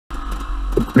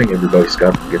Good morning, everybody.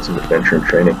 Scott from Get Some Adventure and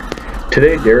Training.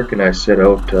 Today, Derrick and I set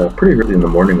out pretty early in the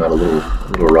morning on a little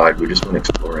ride. We just went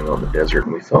exploring on the desert,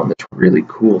 and we found this really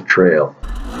cool trail.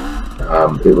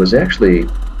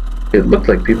 It looked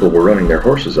like people were running their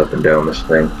horses up and down this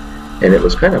thing, and it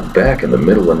was kind of back in the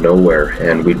middle of nowhere,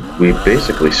 and we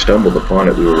basically stumbled upon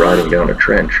it. We were riding down a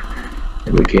trench,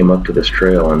 and we came up to this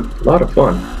trail, and a lot of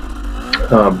fun.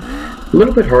 A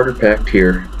little bit harder packed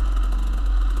here,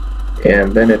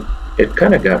 and then it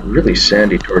kind of got really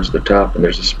sandy towards the top, and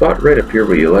there's a spot right up here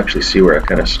where you'll actually see where I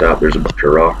kind of stopped. There's a bunch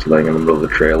of rocks lying in the middle of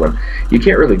the trail, and you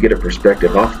can't really get a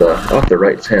perspective off the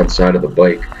right hand side of the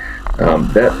bike.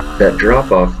 That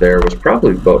drop off there was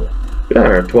probably about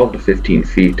 12 to 15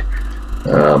 feet.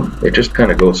 It just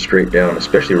kind of goes straight down,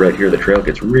 especially right here. The trail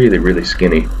gets really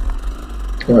skinny.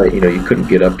 You couldn't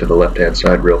get up to the left hand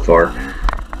side real far,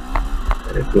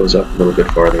 and it goes up a little bit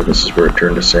farther, and this is where it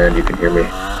turned to sand. You can hear me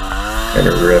kind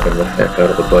of revving the heck out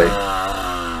of the bike,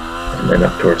 and then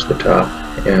up towards the top.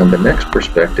 And the next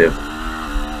perspective,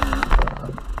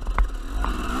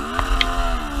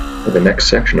 the next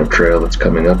section of trail that's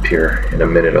coming up here in a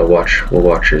minute, we'll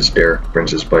watch as Derrick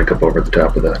brings his bike up over the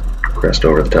top of the crest,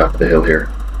 over the top of the hill here.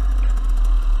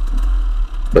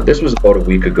 But this was about a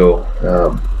week ago,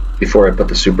 before I put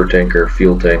the super tanker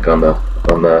fuel tank on the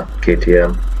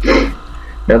KTM.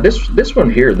 Now this one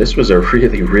here, this was a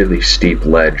really steep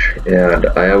ledge, and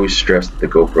I always stress that the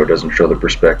GoPro doesn't show the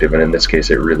perspective, and in this case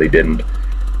it really didn't.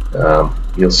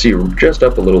 You'll see just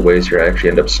up a little ways here, I actually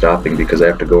end up stopping because I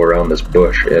have to go around this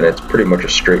bush, and it's pretty much a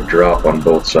straight drop on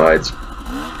both sides.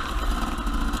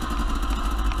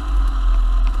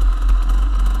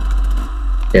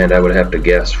 And I would have to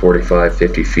guess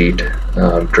 45-50 feet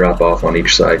drop off on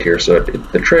each side here, so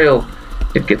the trail,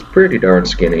 it gets pretty darn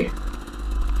skinny,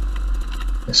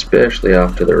 especially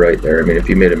off to the right there. I mean, if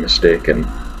you made a mistake and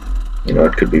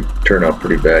it could turn out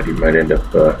pretty bad, you might end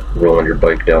up rolling your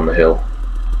bike down the hill.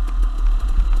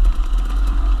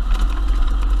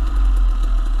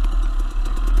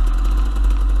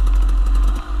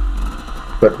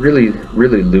 But really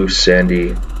loose,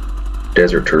 sandy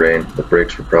desert terrain. The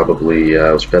brakes were probably,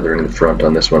 I was feathering the front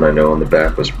on this one, I know, and the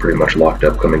back was pretty much locked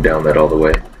up coming down that all the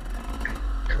way.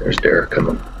 There's Derrick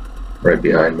coming right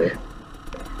behind me.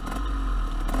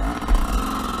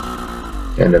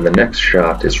 And then the next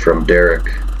shot is from Derrick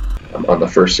on the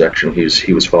first section.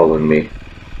 He was following me.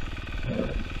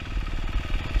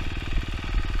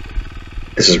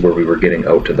 This is where we were getting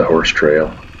out to the horse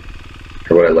trail,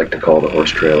 or what I like to call the horse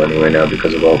trail anyway now,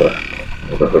 because of all the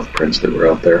hoof prints that were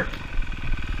out there.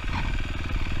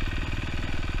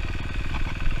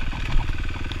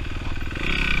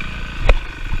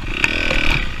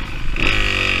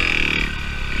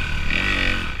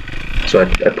 So I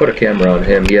put a camera on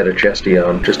him. He had a chesty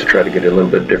on just to try to get a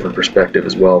little bit different perspective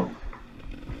as well.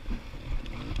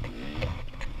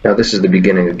 Now this is the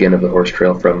beginning again of the horse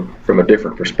trail from a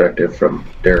different perspective, from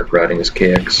Derrick riding his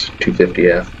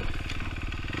KX250F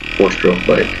 4-stroke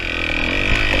bike.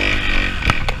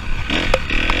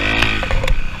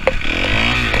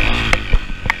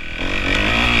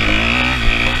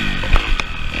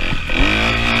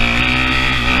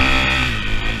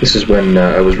 This is when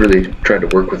I was really trying to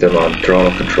work with him on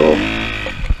throttle control.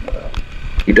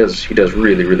 He does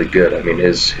really good. I mean,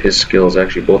 his skills,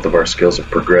 actually both of our skills,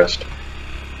 have progressed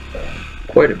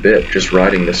quite a bit just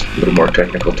riding this little more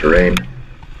technical terrain.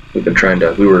 We've been trying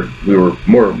to, we were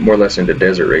more or less into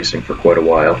desert racing for quite a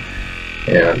while,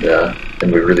 and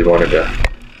we really wanted to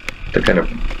kind of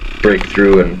break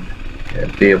through and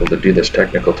be able to do this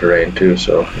technical terrain too.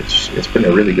 So it's been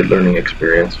a really good learning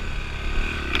experience.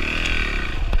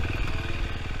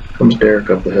 Comes Derrick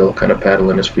up the hill, kind of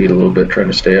paddling his feet a little bit, trying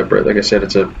to stay upright. Like I said,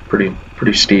 it's a pretty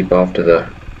steep off to the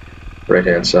right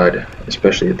hand side,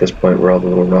 especially at this point where all the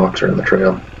little rocks are in the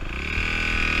trail.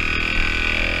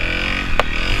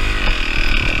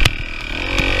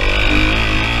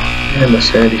 And the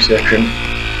sandy section.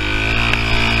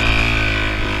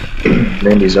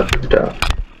 Randy's up at the top.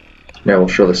 Now we'll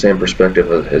show the same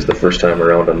perspective as the first time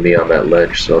around on me on that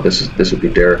ledge. So this will be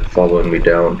Derrick following me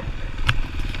down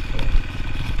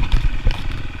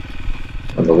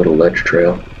on the little ledge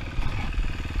trail.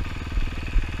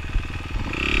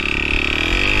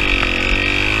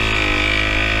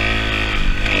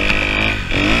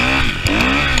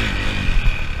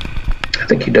 I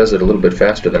think he does it a little bit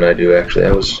faster than I do, actually.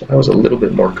 I was a little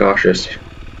bit more cautious.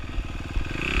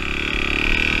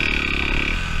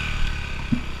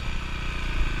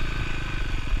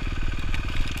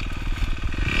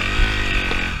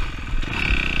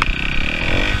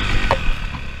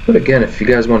 But again, if you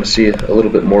guys want to see a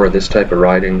little bit more of this type of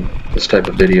riding, this type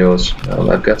of videos,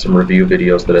 I've got some review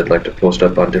videos that I'd like to post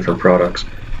up on different products.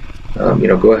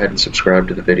 Go ahead and subscribe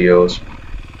to the videos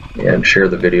and share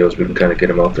the videos. We can kind of get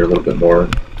them out there a little bit more.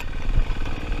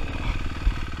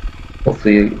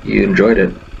 Hopefully you enjoyed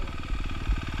it.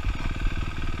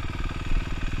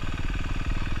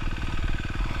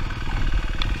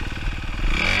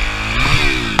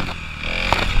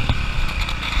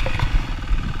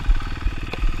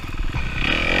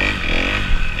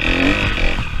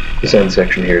 This end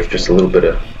section here is just a little bit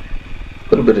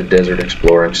of desert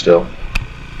exploring still.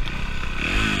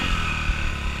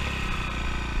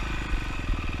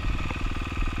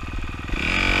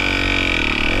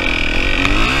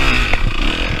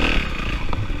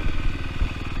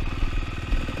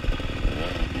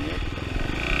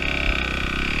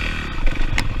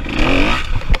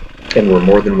 And we're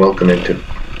more than welcoming to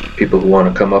people who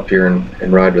want to come up here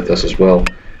and ride with us as well.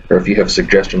 Or if you have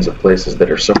suggestions of places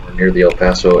that are somewhere near the El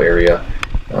Paso area,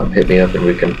 hit me up and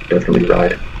we can definitely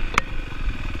ride.